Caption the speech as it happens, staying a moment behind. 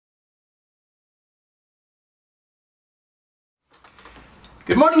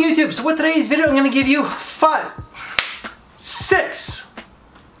Good morning, YouTube. So with today's video, I'm going to give you six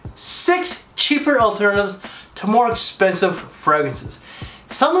cheaper alternatives to more expensive fragrances.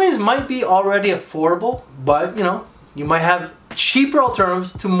 Some of these might be already affordable, but you might have cheaper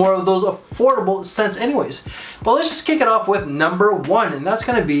alternatives to more of those affordable scents anyways. But let's just kick it off with number one, and that's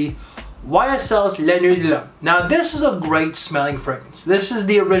going to be YSL's La Nuit de l'Homme. Now this is a great smelling fragrance. This is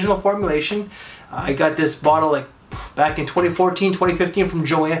the original formulation. I got this bottle like back in 2014, 2015 from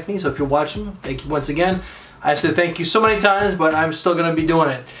Joe Anthony, so if you're watching, thank you once again. I've said thank you so many times, but I'm still going to be doing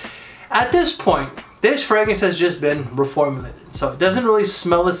it. At this point, this fragrance has just been reformulated, so it doesn't really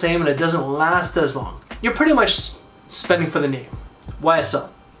smell the same and it doesn't last as long. You're pretty much spending for the name. YSL.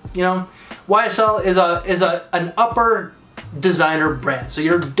 YSL is an upper designer brand, so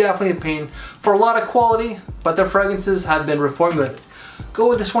you're definitely paying for a lot of quality, but their fragrances have been reformulated. Go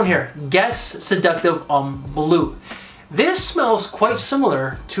with this one here, Guess Seductive Blue. This smells quite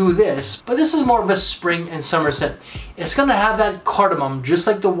similar to this, but this is more of a spring and summer scent. It's gonna have that cardamom just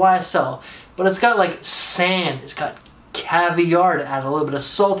like the YSL, but it's got like sand, it's got caviar to add a little bit of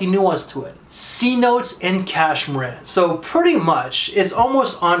salty nuance to it. Sea notes and cashmere. So pretty much it's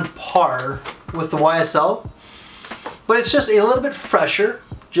almost on par with the YSL, but it's just a little bit fresher,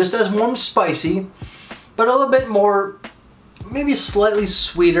 just as warm spicy, but a little bit more, maybe slightly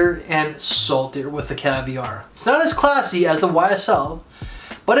sweeter and saltier with the caviar. It's not as classy as the YSL,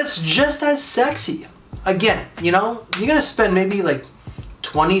 but it's just as sexy. Again, you're gonna spend maybe like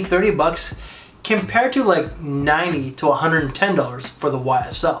 20, 30 bucks compared to like $90 to $110 for the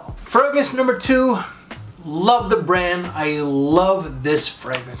YSL. Fragrance number two, love the brand. I love this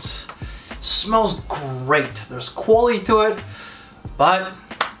fragrance. Smells great. There's quality to it, but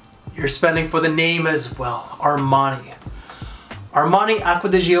you're spending for the name as well. Armani Acqua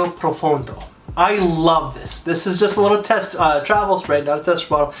di Gio Profondo. I love this. This is just a little test travel spray, not a test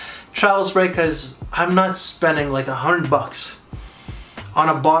bottle. Travel spray, because I'm not spending like $100 on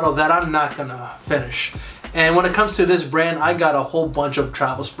a bottle that I'm not gonna finish. And when it comes to this brand, I got a whole bunch of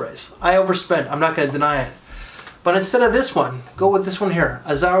travel sprays. I overspent, I'm not gonna deny it. But instead of this one, go with this one here,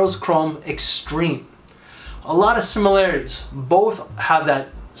 Azzaro's Chrome Extreme. A lot of similarities. Both have that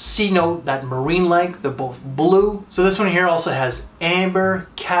C note, that marine-like. They're both blue. So this one here also has amber,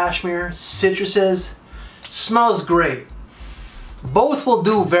 cashmere, citruses. Smells great. Both will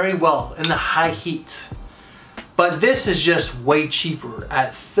do very well in the high heat. But this is just way cheaper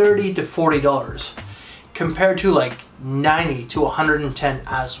at $30 to $40 compared to like $90 to $110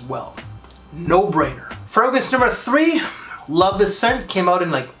 as well. No brainer. Fragrance number three, love this scent, came out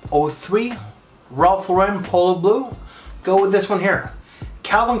in like 03. Ralph Lauren Polo Blue. Go with this one here,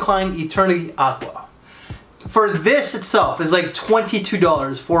 Calvin Klein Eternity Aqua. For this itself is like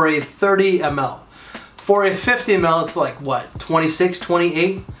 $22 for a 30 ml. For a 50 ml it's like what, 26,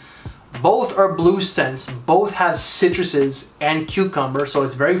 28? Both are blue scents, both have citruses and cucumber, so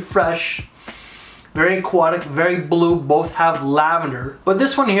it's very fresh, very aquatic, very blue. Both have lavender, but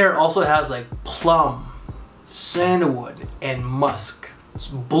this one here also has like plum, sandalwood, and musk. It's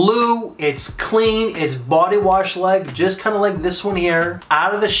blue, it's clean, it's body wash like, just kind of like this one here.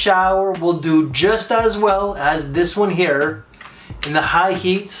 Out of the shower will do just as well as this one here. In the high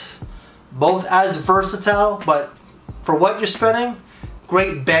heat, both as versatile, but for what you're spending,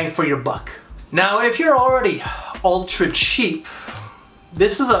 great bang for your buck. Now if you're already ultra cheap,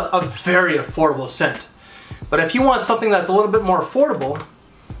 this is a very affordable scent. But if you want something that's a little bit more affordable,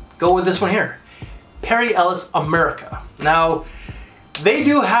 go with this one here, Perry Ellis America. Now they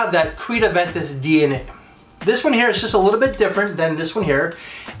do have that Creed Aventus DNA. This one here is just a little bit different than this one here.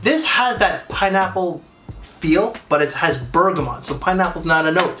 This has that pineapple feel, but it has bergamot, so pineapple's not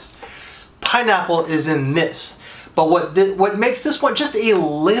a note. Pineapple is in this. But what makes this one just a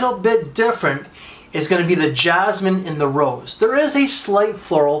little bit different is going to be the jasmine and the rose. There is a slight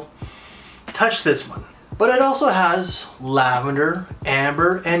floral touch to this one, but it also has lavender,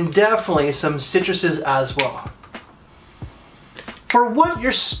 amber, and definitely some citruses as well. For what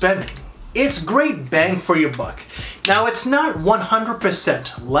you're spending, it's great bang for your buck. Now it's not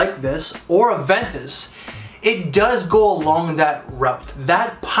 100% like this or Aventus. It does go along that route.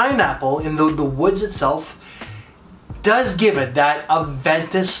 That pineapple in the woods itself does give it that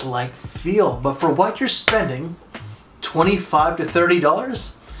Aventus-like feel, but for what you're spending, $25 to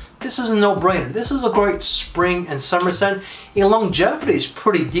 $30, this is a no-brainer. This is a great spring and summer scent, and longevity is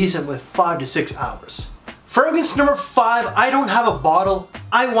pretty decent with 5 to 6 hours. Fragrance number five, I don't have a bottle.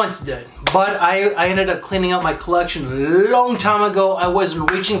 I once did, but I ended up cleaning out my collection a long time ago. I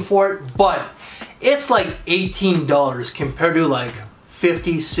wasn't reaching for it, but it's like $18 compared to like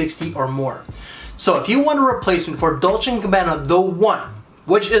 50, 60 or more. So if you want a replacement for Dolce & Gabbana, the one,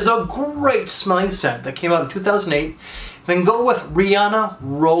 which is a great smelling scent that came out in 2008. Then go with Rihanna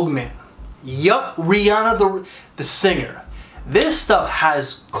Rogue Man. Yup, Rihanna the singer. This stuff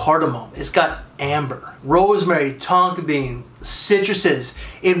has cardamom, it's got amber, rosemary, tonka bean, citruses.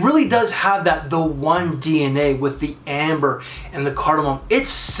 It really does have that the one DNA with the amber and the cardamom.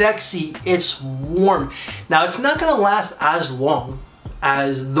 It's sexy, it's warm. Now it's not gonna last as long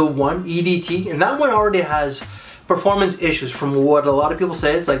as the one EDT, and that one already has performance issues from what a lot of people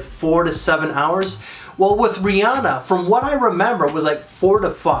say. It's like 4 to 7 hours. Well, with Rihanna, from what I remember, it was like 4 to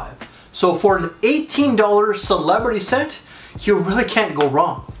 5. So for an $18 celebrity scent, you really can't go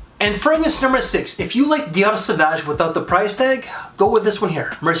wrong. And fragrance number 6, if you like Dior Sauvage without the price tag, go with this one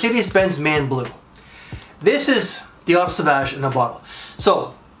here, Mercedes-Benz Man Blue. This is Dior Sauvage in a bottle.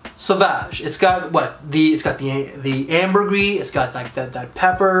 So, Sauvage, it's got what? It's got the ambergris, it's got like that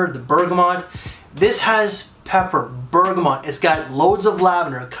pepper, the bergamot. This has pepper, bergamot, it's got loads of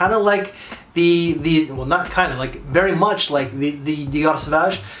lavender, kind of like well, not kind of, like very much like the Dior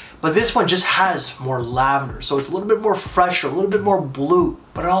Sauvage. But this one just has more lavender, so it's a little bit more fresher, a little bit more blue,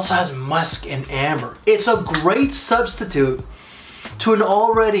 but it also has musk and amber. It's a great substitute to an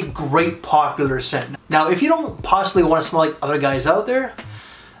already great popular scent. Now, if you don't possibly want to smell like other guys out there,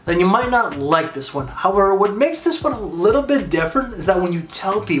 then you might not like this one. However, what makes this one a little bit different is that when you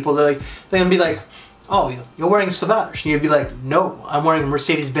tell people, they're gonna be like, oh, you're wearing Sauvage. And you'd be like, no, I'm wearing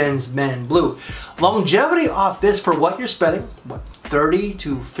Mercedes-Benz Man Blue. Longevity off this for what you're spending, what, 30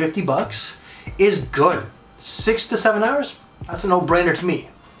 to 50 bucks, is good. 6 to 7 hours, that's a no-brainer to me.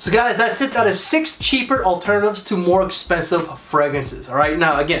 So guys, that's it. That is 6 cheaper alternatives to more expensive fragrances. All right,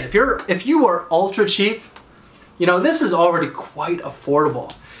 now again, if you are ultra cheap, you know, this is already quite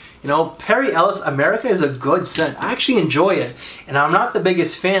affordable. You know, Perry Ellis America is a good scent. I actually enjoy it, and I'm not the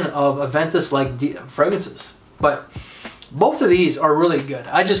biggest fan of Aventus-like fragrances, but both of these are really good.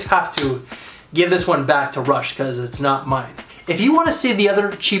 I just have to give this one back to Rush because it's not mine. If you want to see the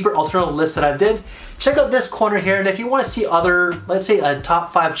other cheaper alternative list that I did, check out this corner here, and if you want to see other, let's say a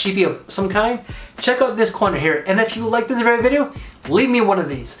top 5 cheapie of some kind, check out this corner here. And if you like this very video, leave me one of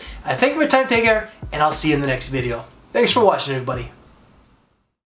these. I thank you for your time, take care, and I'll see you in the next video. Thanks for watching, everybody.